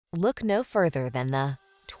Look no further than the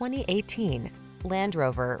 2018 Land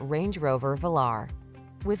Rover Range Rover Velar.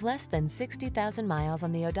 With less than 60,000 miles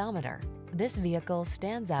on the odometer, this vehicle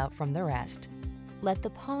stands out from the rest. Let the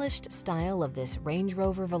polished style of this Range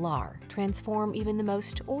Rover Velar transform even the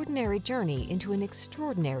most ordinary journey into an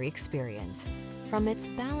extraordinary experience. From its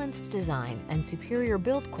balanced design and superior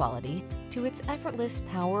build quality to its effortless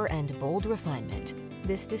power and bold refinement,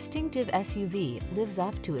 this distinctive SUV lives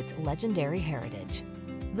up to its legendary heritage.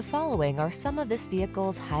 The following are some of this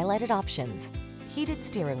vehicle's highlighted options: heated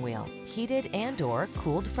steering wheel, heated and/or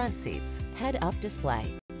cooled front seats, head-up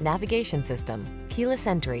display, navigation system, keyless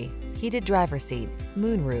entry, heated driver's seat,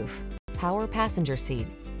 moonroof, power passenger seat,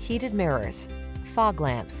 heated mirrors, fog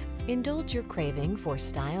lamps. Indulge your craving for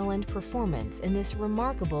style and performance in this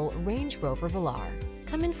remarkable Range Rover Velar.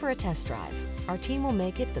 Come in for a test drive. Our team will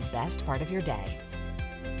make it the best part of your day.